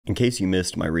In case you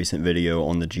missed my recent video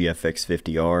on the GFX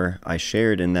 50R, I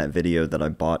shared in that video that I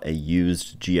bought a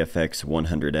used GFX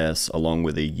 100S along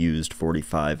with a used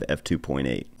 45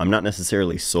 f2.8. I'm not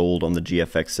necessarily sold on the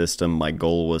GFX system. My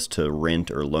goal was to rent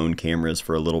or loan cameras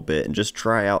for a little bit and just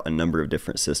try out a number of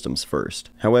different systems first.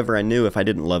 However, I knew if I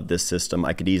didn't love this system,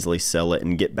 I could easily sell it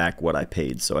and get back what I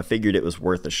paid, so I figured it was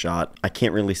worth a shot. I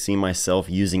can't really see myself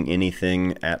using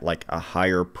anything at like a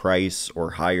higher price or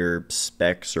higher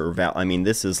specs or value. I mean,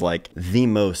 this is like the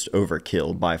most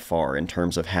overkill by far in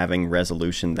terms of having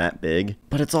resolution that big,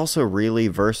 but it's also really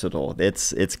versatile.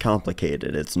 It's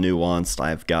complicated, it's nuanced.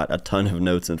 I've got a ton of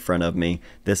notes in front of me.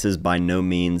 This is by no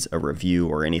means a review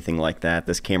or anything like that.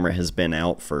 This camera has been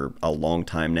out for a long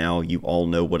time now. You all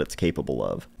know what it's capable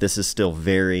of. This is still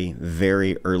very,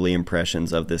 very early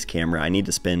impressions of this camera. I need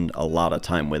to spend a lot of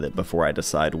time with it before I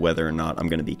decide whether or not I'm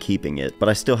going to be keeping it, but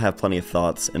I still have plenty of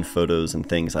thoughts and photos and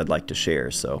things I'd like to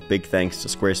share, so big thanks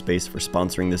to Squarespace for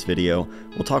sponsoring this video.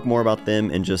 We'll talk more about them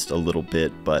in just a little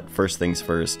bit, but first things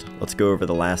first, let's go over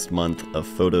the last month of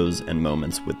photos and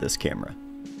moments with this camera.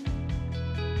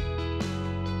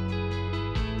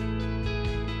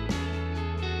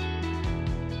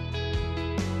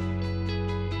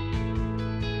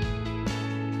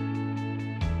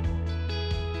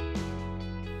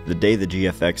 The day the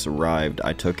GFX arrived,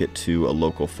 I took it to a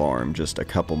local farm just a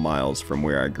couple miles from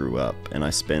where I grew up, and I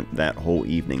spent that whole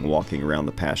evening walking around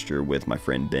the pasture with my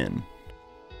friend Ben.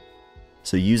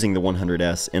 So using the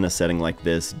 100S in a setting like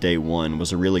this, day one,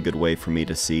 was a really good way for me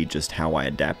to see just how I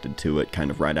adapted to it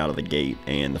kind of right out of the gate,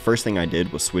 and the first thing I did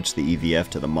was switch the EVF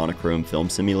to the monochrome film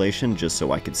simulation just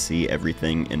so I could see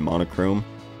everything in monochrome.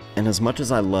 And as much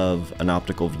as I love an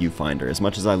optical viewfinder, as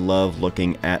much as I love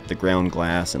looking at the ground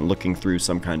glass and looking through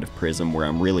some kind of prism where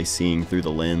I'm really seeing through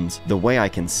the lens, the way I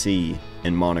can see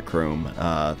in monochrome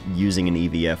using an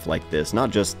EVF like this,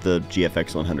 not just the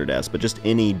GFX 100S, but just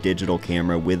any digital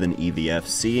camera with an EVF,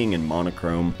 seeing in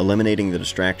monochrome, eliminating the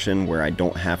distraction where I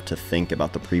don't have to think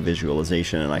about the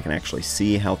pre-visualization and I can actually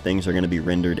see how things are going to be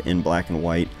rendered in black and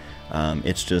white.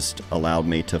 It's just allowed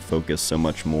me to focus so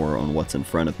much more on what's in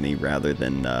front of me rather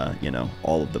than, you know,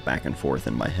 all of the back and forth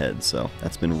in my head. So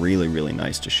that's been really, really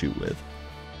nice to shoot with.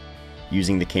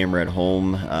 Using the camera at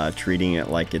home, treating it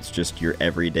like it's just your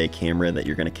everyday camera that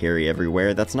you're going to carry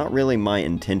everywhere, that's not really my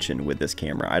intention with this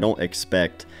camera. I don't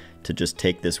expect to just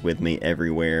take this with me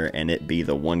everywhere and it be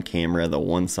the one camera, the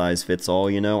one size fits all,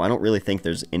 you know? I don't really think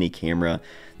there's any camera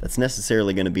that's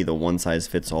necessarily going to be the one size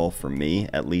fits all for me,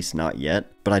 at least not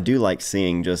yet. But I do like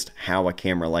seeing just how a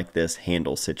camera like this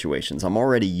handles situations. I'm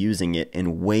already using it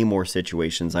in way more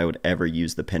situations I would ever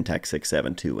use the Pentax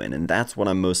 672 in, and that's what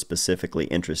I'm most specifically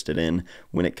interested in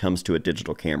when it comes to a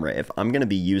digital camera. If I'm going to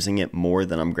be using it more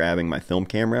than I'm grabbing my film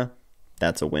camera,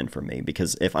 that's a win for me,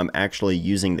 because if I'm actually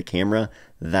using the camera,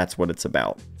 that's what it's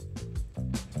about.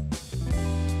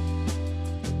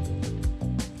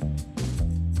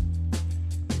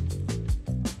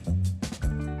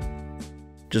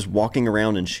 Just walking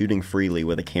around and shooting freely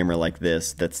with a camera like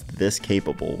this, that's this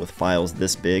capable, with files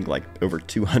this big, like over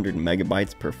 200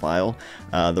 megabytes per file,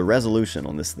 the resolution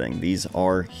on this thing, these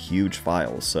are huge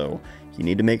files, so you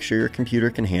need to make sure your computer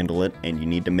can handle it, and you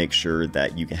need to make sure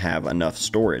that you can have enough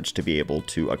storage to be able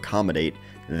to accommodate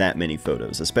that many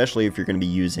photos, especially if you're going to be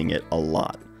using it a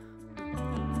lot.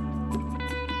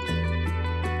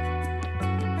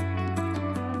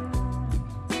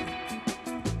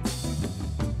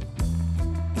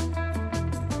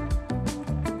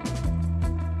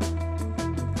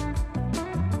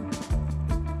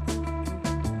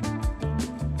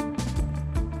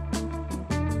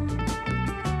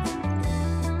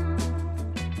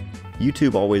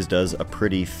 YouTube always does a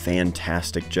pretty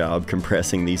fantastic job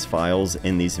compressing these files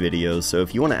in these videos, so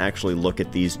if you want to actually look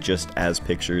at these just as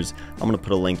pictures, I'm going to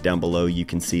put a link down below. You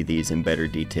can see these in better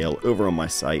detail over on my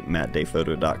site,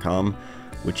 mattdayphoto.com,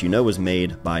 which you know was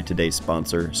made by today's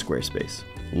sponsor, Squarespace.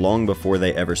 Long before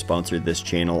they ever sponsored this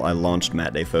channel, I launched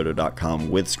mattdayphoto.com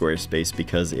with Squarespace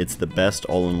because it's the best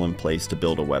all-in-one place to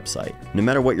build a website. No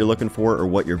matter what you're looking for or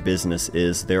what your business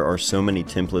is, there are so many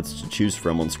templates to choose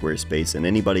from on Squarespace, and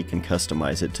anybody can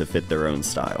customize it to fit their own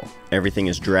style. Everything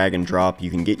is drag and drop. You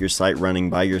can get your site running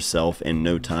by yourself in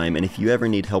no time, and if you ever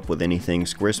need help with anything,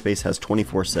 Squarespace has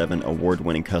 24/7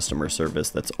 award-winning customer service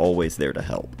that's always there to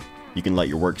help. You can let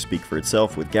your work speak for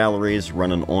itself with galleries,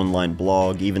 run an online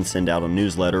blog, even send out a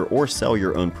newsletter, or sell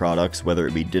your own products, whether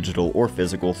it be digital or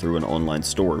physical, through an online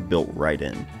store built right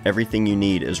in. Everything you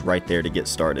need is right there to get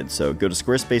started, so go to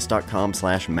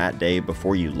squarespace.com/mattday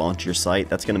before you launch your site.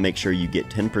 That's going to make sure you get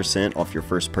 10% off your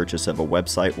first purchase of a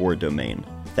website or a domain.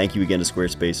 Thank you again to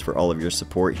Squarespace for all of your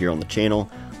support here on the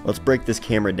channel. Let's break this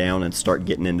camera down and start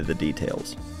getting into the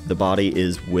details. The body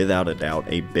is without a doubt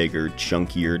a bigger,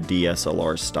 chunkier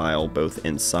DSLR style, both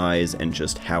in size and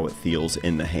just how it feels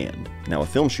in the hand. Now a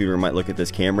film shooter might look at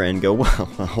this camera and go, well,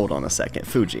 hold on a second,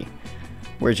 Fuji,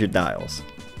 where's your dials?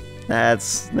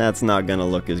 That's not gonna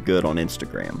look as good on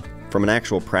Instagram. From an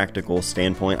actual practical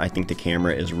standpoint, I think the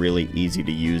camera is really easy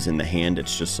to use in the hand.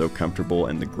 It's just so comfortable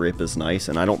and the grip is nice,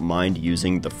 and I don't mind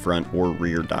using the front or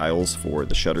rear dials for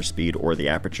the shutter speed or the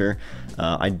aperture.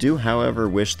 I do, however,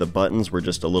 wish the buttons were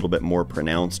just a little bit more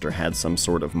pronounced or had some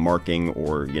sort of marking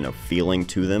or, feeling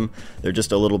to them. They're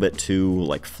just a little bit too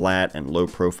flat and low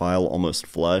profile, almost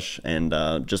flush, and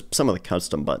just some of the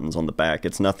custom buttons on the back.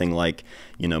 It's nothing like,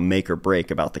 make or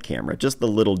break about the camera. Just the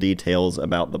little details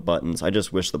about the buttons. I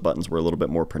just wish the buttons were a little bit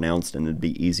more pronounced and it'd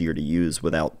be easier to use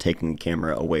without taking the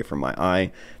camera away from my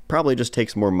eye. Probably just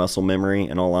takes more muscle memory.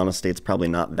 In all honesty, it's probably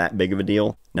not that big of a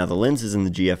deal. Now the lenses in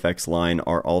the GFX line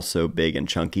are also big and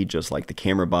chunky, just like the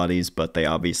camera bodies, but they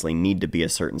obviously need to be a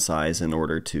certain size in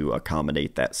order to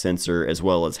accommodate that sensor, as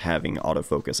well as having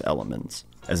autofocus elements.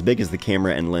 As big as the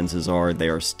camera and lenses are, they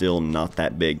are still not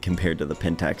that big compared to the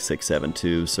Pentax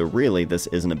 672, so really this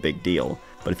isn't a big deal.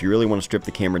 But if you really want to strip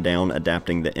the camera down,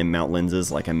 adapting the M-mount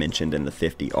lenses like I mentioned in the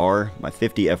 50R, my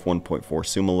 50 f1.4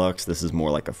 Summilux, this is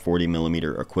more like a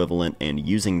 40mm equivalent, and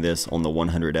using this on the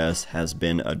 100S has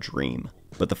been a dream.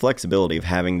 But the flexibility of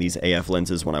having these AF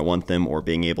lenses when I want them, or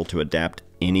being able to adapt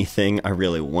anything I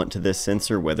really want to this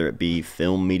sensor, whether it be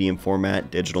film medium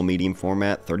format, digital medium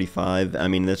format, 35, I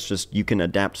mean, that's just, you can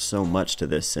adapt so much to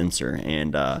this sensor,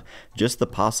 and just the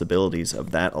possibilities of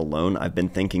that alone, I've been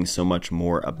thinking so much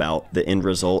more about the end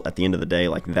result at the end of the day.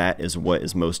 That is what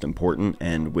is most important,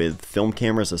 and with film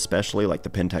cameras especially, like the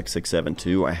Pentax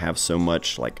 672, I have so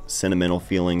much sentimental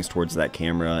feelings towards that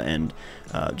camera, and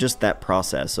just that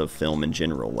process of film in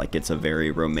general. It's a very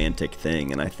romantic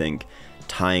thing, and I think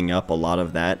tying up a lot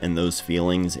of that and those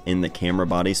feelings in the camera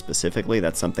body specifically,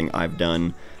 that's something I've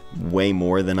done way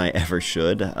more than I ever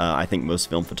should. I think most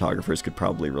film photographers could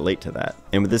probably relate to that.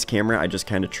 And with this camera, I just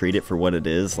kind of treat it for what it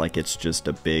is, it's just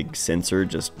a big sensor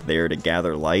just there to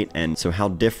gather light. And so how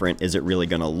different is it really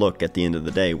going to look at the end of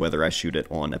the day, whether I shoot it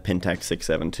on a Pentax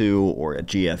 672 or a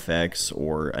GFX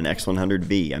or an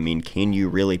X100V? I mean, can you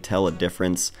really tell a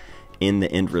difference in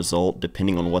the end result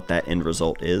depending on what that end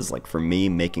result is? For me,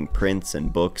 making prints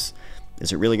and books,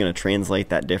 is it really going to translate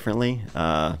that differently?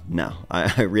 No,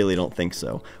 I really don't think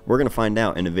so. We're going to find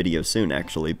out in a video soon,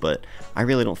 actually, but I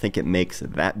really don't think it makes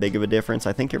that big of a difference.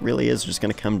 I think it really is just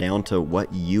going to come down to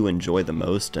what you enjoy the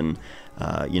most, and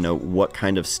what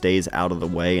kind of stays out of the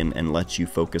way and lets you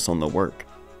focus on the work.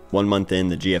 1 month in,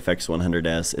 the GFX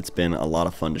 100S, it's been a lot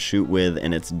of fun to shoot with,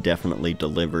 and it's definitely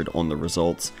delivered on the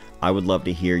results. I would love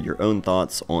to hear your own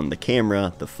thoughts on the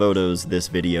camera, the photos, this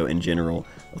video in general.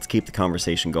 Let's keep the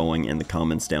conversation going in the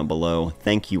comments down below.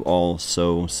 Thank you all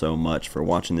so much for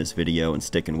watching this video and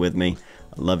sticking with me.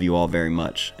 I love you all very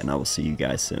much, and I will see you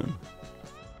guys soon.